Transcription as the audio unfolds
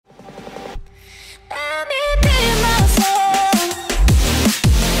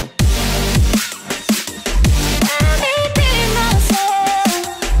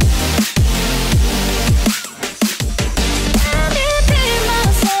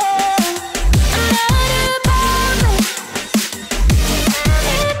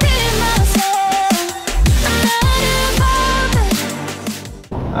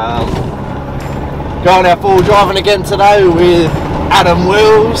Going out full driving again today with Adam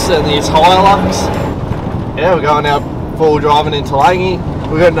Wills and his Hilux. Yeah, we're going out full driving in Toolangi.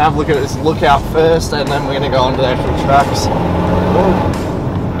 We're going to have a look at this lookout first, and then we're going to go on to the actual tracks.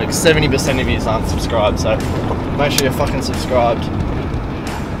 Like 70% of you aren't subscribed, so make sure you're fucking subscribed.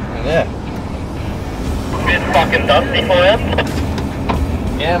 And yeah. Bit fucking dusty for you?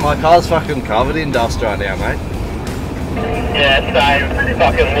 Yeah, my car's fucking covered in dust right now, mate. Yeah, same.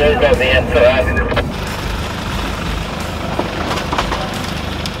 Fucking walk on the end for that.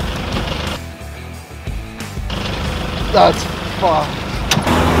 That's fucked.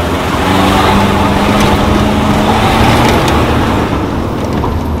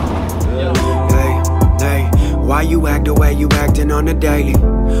 Hey, why you act the way you acting on the daily?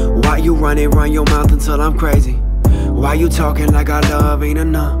 Why you run your mouth until I'm crazy? Why you talking like our love ain't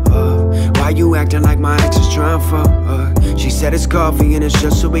enough? Why you acting like my ex is trying for? She said it's coffee and it's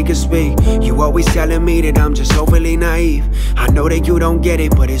just so we can speak. You always telling me that I'm just overly naive. I know that you don't get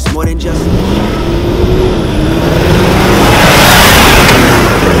it, but it's more than just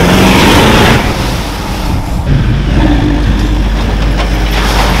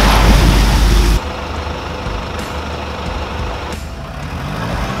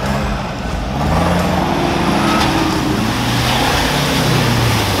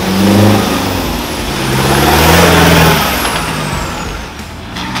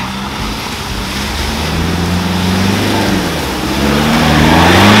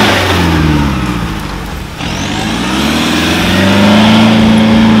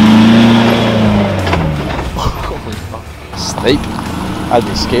steep. I'd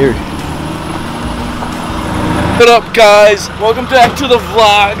be scared. What up, guys? Welcome back to the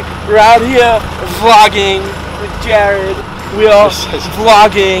vlog. We're out here vlogging with Jarrod. We are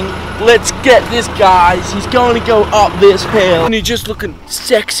vlogging. Let's get this, guys. He's going to go up this hill. And he's just looking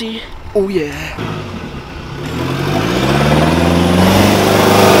sexy. Oh, yeah.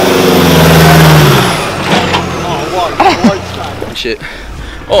 Oh, shit.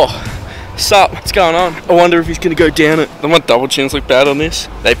 Oh. Sup? What's going on? I wonder if he's gonna go down it. My double chins look bad on this.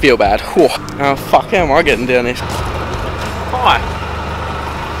 They feel bad. Whew. Oh fuck, how am I getting down this? Hi.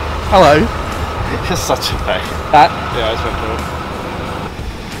 Hello. You're such a fake. That? Yeah, I just went through it.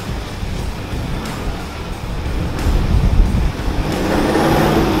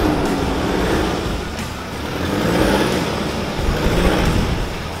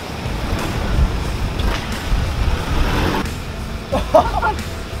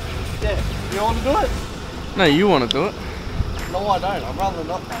 Yeah, you want to do it? No, you want to do it. No, I don't. I'd rather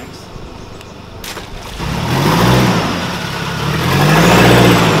not, thanks.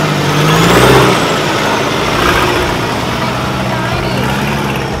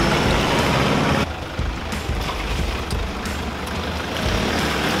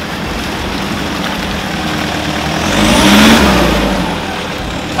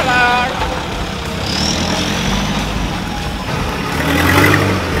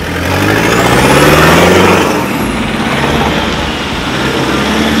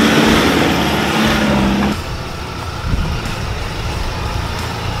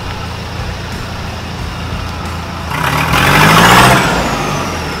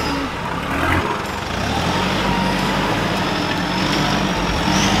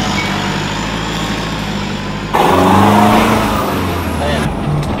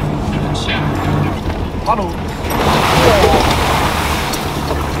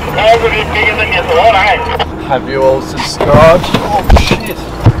 Have you all subscribed? Oh shit!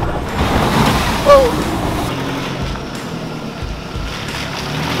 Oh!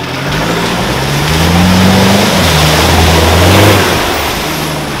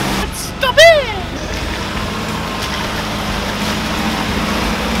 Stop it!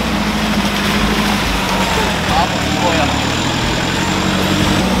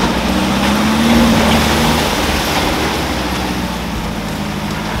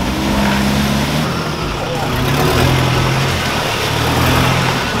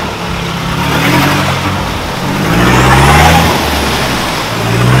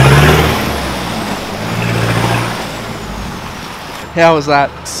 How was that?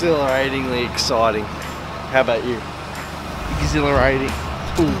 Exhilaratingly exciting. How about you? Exhilarating.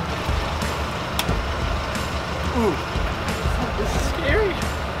 Ooh. Ooh. This is scary.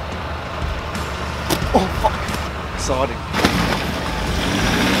 Oh fuck. Exciting.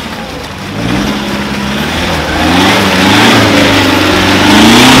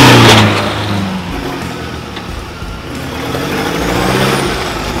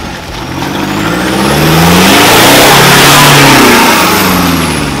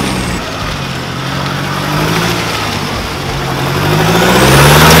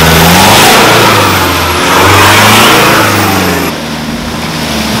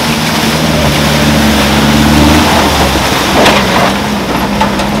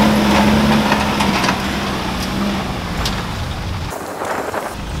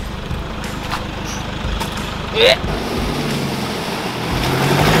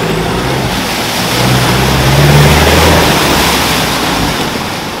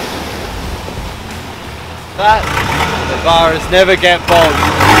 that, Navaras never get bogged.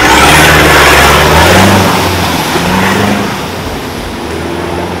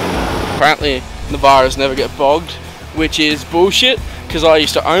 Apparently, Navaras never get bogged, which is bullshit, because I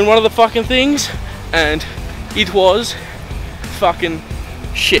used to own one of the fucking things, and it was fucking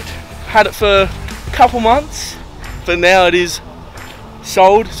shit. Had it for a couple months, but now it is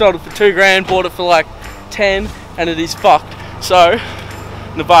sold it for $2 grand, bought it for like 10, and it is fucked. So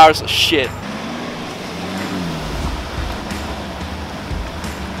Navaras are shit.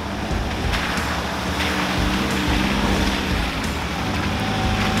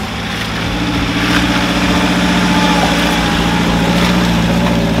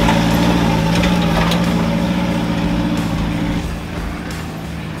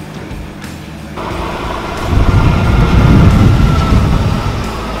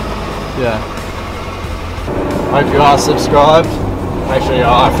 Yeah. Hope you are subscribed. Make sure you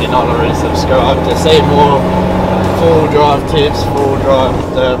are if you're not already subscribed to see more full drive tips, full drive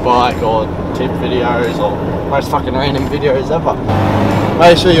dirt bike or tip videos or most fucking random videos ever.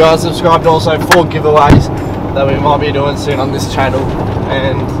 Make sure you are subscribed also for giveaways that we might be doing soon on this channel.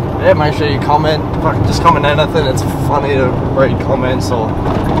 And yeah, make sure you comment. Fucking just comment anything. It's funny to read comments or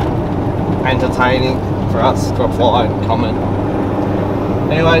entertaining for us to reply and comment.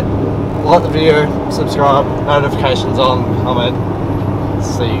 Anyway, like the video, subscribe, notifications on, comment.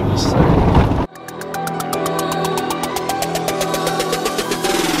 See you soon.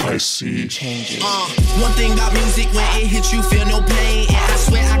 I see changes. One thing about music, when it hits you, feel no pain.